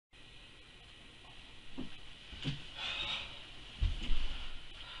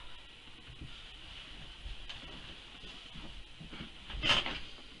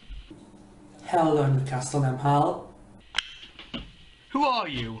Hello, Newcastlemhull. Who are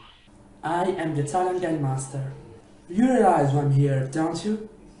you? I am the Italian Guildmaster. You realize why I'm here, don't you?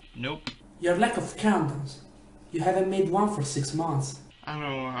 Nope. Your lack of countdowns. You haven't made one for 6 months. I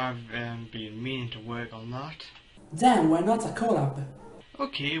know I've been meaning to work on that. Then why not a collab?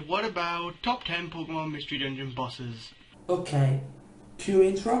 Okay, what about top 10 Pokemon Mystery Dungeon bosses? Okay. Cue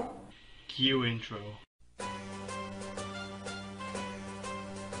intro? Cue intro.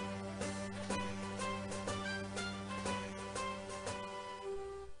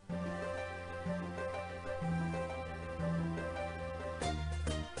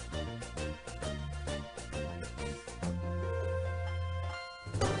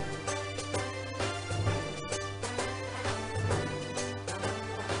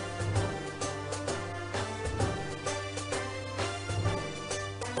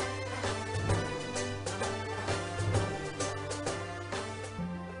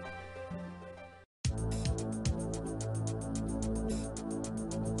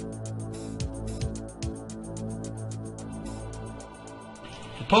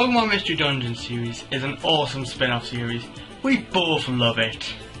 The Pokemon Mystery Dungeon series is an awesome spin-off series. We both love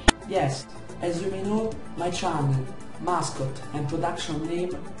it. Yes, as you may know, my channel, mascot and production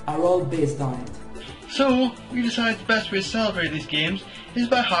name are all based on it. So, we decided the best way to celebrate these games is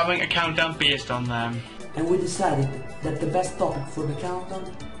by having a countdown based on them. And we decided that the best topic for the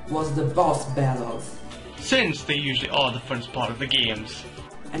countdown was the boss battles. Since they usually are the funnest part of the games.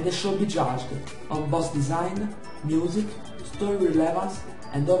 And they should be judged on boss design, music, story relevance,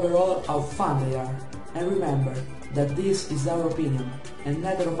 and overall how fun they are. And remember that this is our opinion, and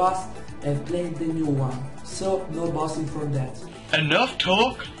neither of us have played the new one, so no bossing for that. Enough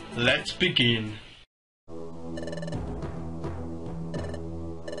talk, let's begin.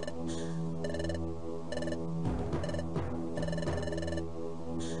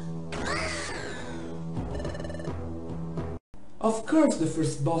 Of course the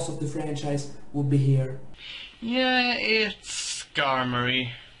first boss of the franchise would be here. Yeah, it's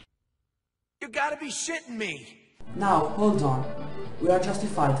Skarmory. You gotta be shitting me! Now, hold on. We are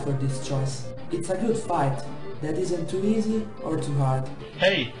justified for this choice. It's a good fight that isn't too easy or too hard.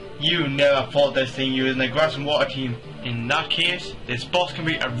 Hey, you never fought this thing using the grass and water team. In that case, this boss can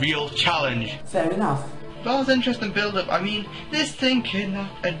be a real challenge. Fair enough. That was interesting build-up. I mean, this thing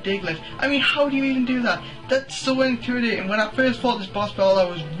kidnapped a Diglett. I mean, how do you even do that? That's so intimidating. When I first fought this boss battle, I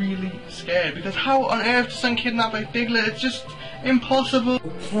was really scared. Because how on earth does someone kidnap a Diglett? It's just impossible.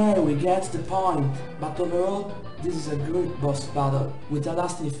 Okay, we get the point. But overall, this is a great boss battle with a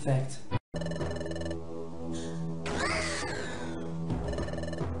lasting effect.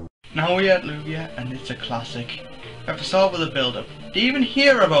 Now we're at Lugia, and it's a classic. We have to start with a build-up. To even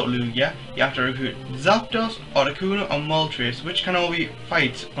hear about Lugia, you have to recruit Zapdos, Articuno and Moltres, which can all be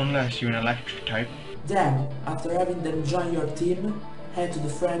fights unless you're an electric type. Then, after having them join your team, head to the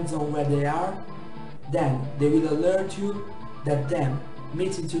friend zone where they are. Then, they will alert you that them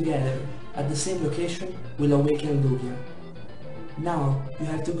meeting together at the same location will awaken Lugia. Now, you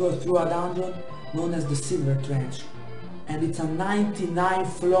have to go through a dungeon known as the Silver Trench. And it's a 99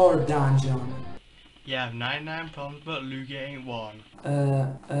 floor dungeon. Yeah, I have 99 problems, but Lugia ain't one.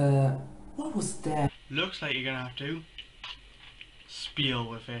 What was that? Looks like you're gonna have to spiel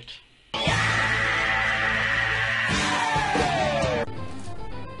with it.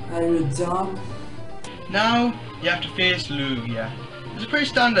 Are you dumb? Now, you have to face Lugia. It's a pretty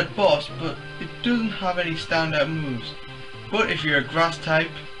standard boss, but it doesn't have any standout moves. But if you're a grass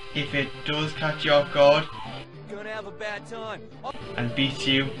type, if it does catch you off guard, You're gonna have a bad time. and beats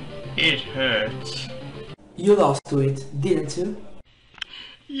you, it hurts. You lost to it, didn't you?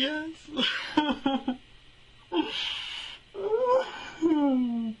 Yes.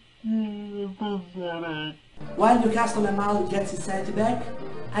 While Newcastlemhull gets his sanity back,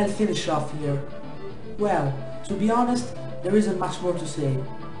 I'll finish off here. Well, to be honest, there isn't much more to say,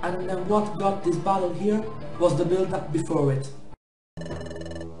 other than what got this battle here was the build-up before it.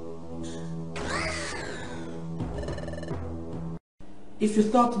 If you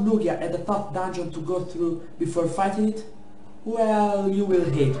thought Lugia had a tough dungeon to go through before fighting it, well, you will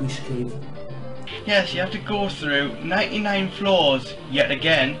hate Wish Cave. Yes, you have to go through 99 floors, yet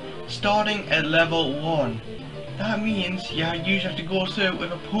again, starting at level 1. That means you usually have to go through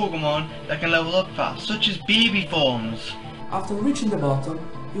with a Pokemon that can level up fast, such as baby forms. After reaching the bottom,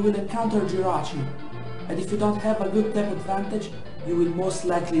 you will encounter Jirachi, and if you don't have a good type advantage, you will most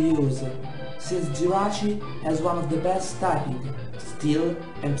likely use it, since Jirachi has one of the best typing, Steel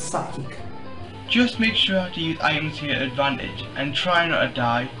and Psychic. Just make sure to use items to your advantage, and try not to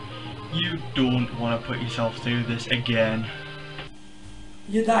die. You don't want to put yourself through this again.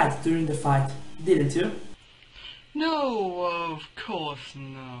 You died during the fight, didn't you? No, of course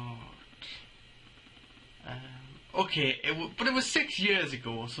not. Okay, but it was 6 years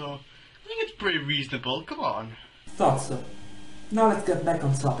ago, so I think it's pretty reasonable. Come on. Thought so. Now let's get back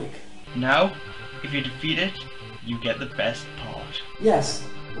on topic. Now, if you defeat it, you get the best part. Yes,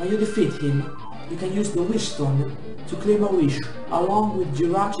 when you defeat him, you can use the wish stone to claim a wish, along with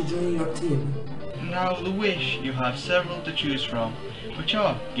Jirachi joining your team. Now the wish, you have several to choose from, which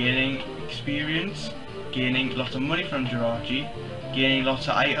are gaining experience, gaining lots of money from Jirachi, gaining lots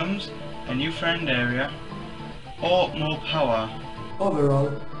of items, a new friend area, or more power.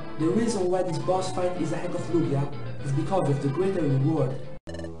 Overall, the reason why this boss fight is ahead of Lugia is because of the greater reward.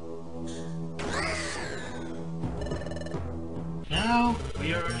 Now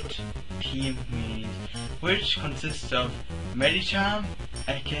we are at Team Mead, which consists of Medicham,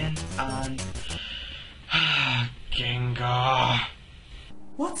 Ekin, and Gengar.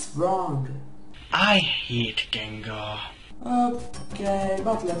 What's wrong? I hate Gengar. Okay,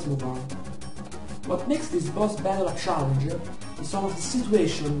 but let's move on. What makes this boss battle a challenge is some of the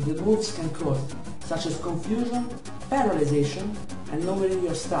situations the moves can cause, such as confusion, paralyzation, and lowering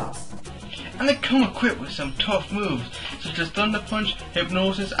your stats. And they come equipped with some tough moves, such as Thunder Punch,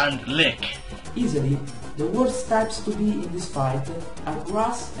 Hypnosis, and Lick. Easily, the worst types to be in this fight are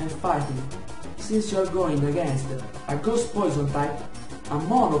Grass and Fighting, since you're going against a Ghost Poison type, a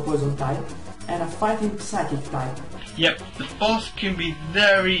Mono Poison type, and a Fighting Psychic type. Yep, the boss can be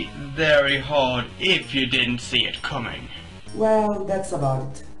very, very hard if you didn't see it coming. Well, that's about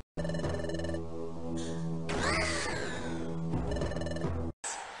it.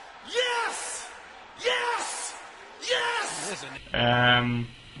 Yes! Yes! Yes!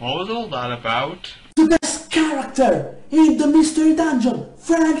 What was all that about? The best character in the Mystery Dungeon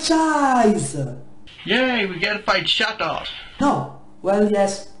franchise! Yay, we get to fight Shadow! No, well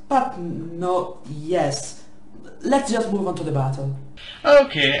yes, but no, yes. Let's just move on to the battle.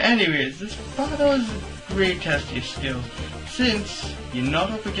 Okay, anyways, this battle is a great test of your skills, since you're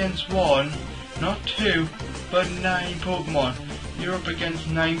not up against one, not two, but 9 Pokemon. You're up against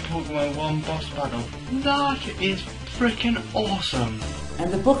 9 Pokemon in one boss battle. That is freaking awesome!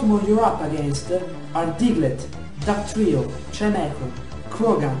 And the Pokemon you're up against are Diglett, Dugtrio, Chimecho,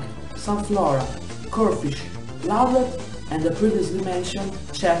 Croagunk, Sunflora, Corphish, Loudlet, and the previously mentioned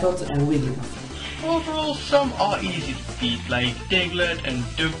Chatot and Wigglytuff. Overall, some are easy to beat, like Diglett and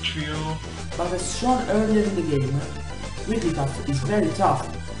Dugtrio. But as shown earlier in the game, Wigglytuff is very tough,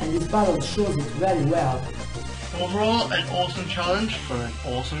 and this battle shows it very well. Overall, an awesome challenge for an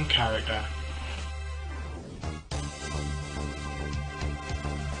awesome character.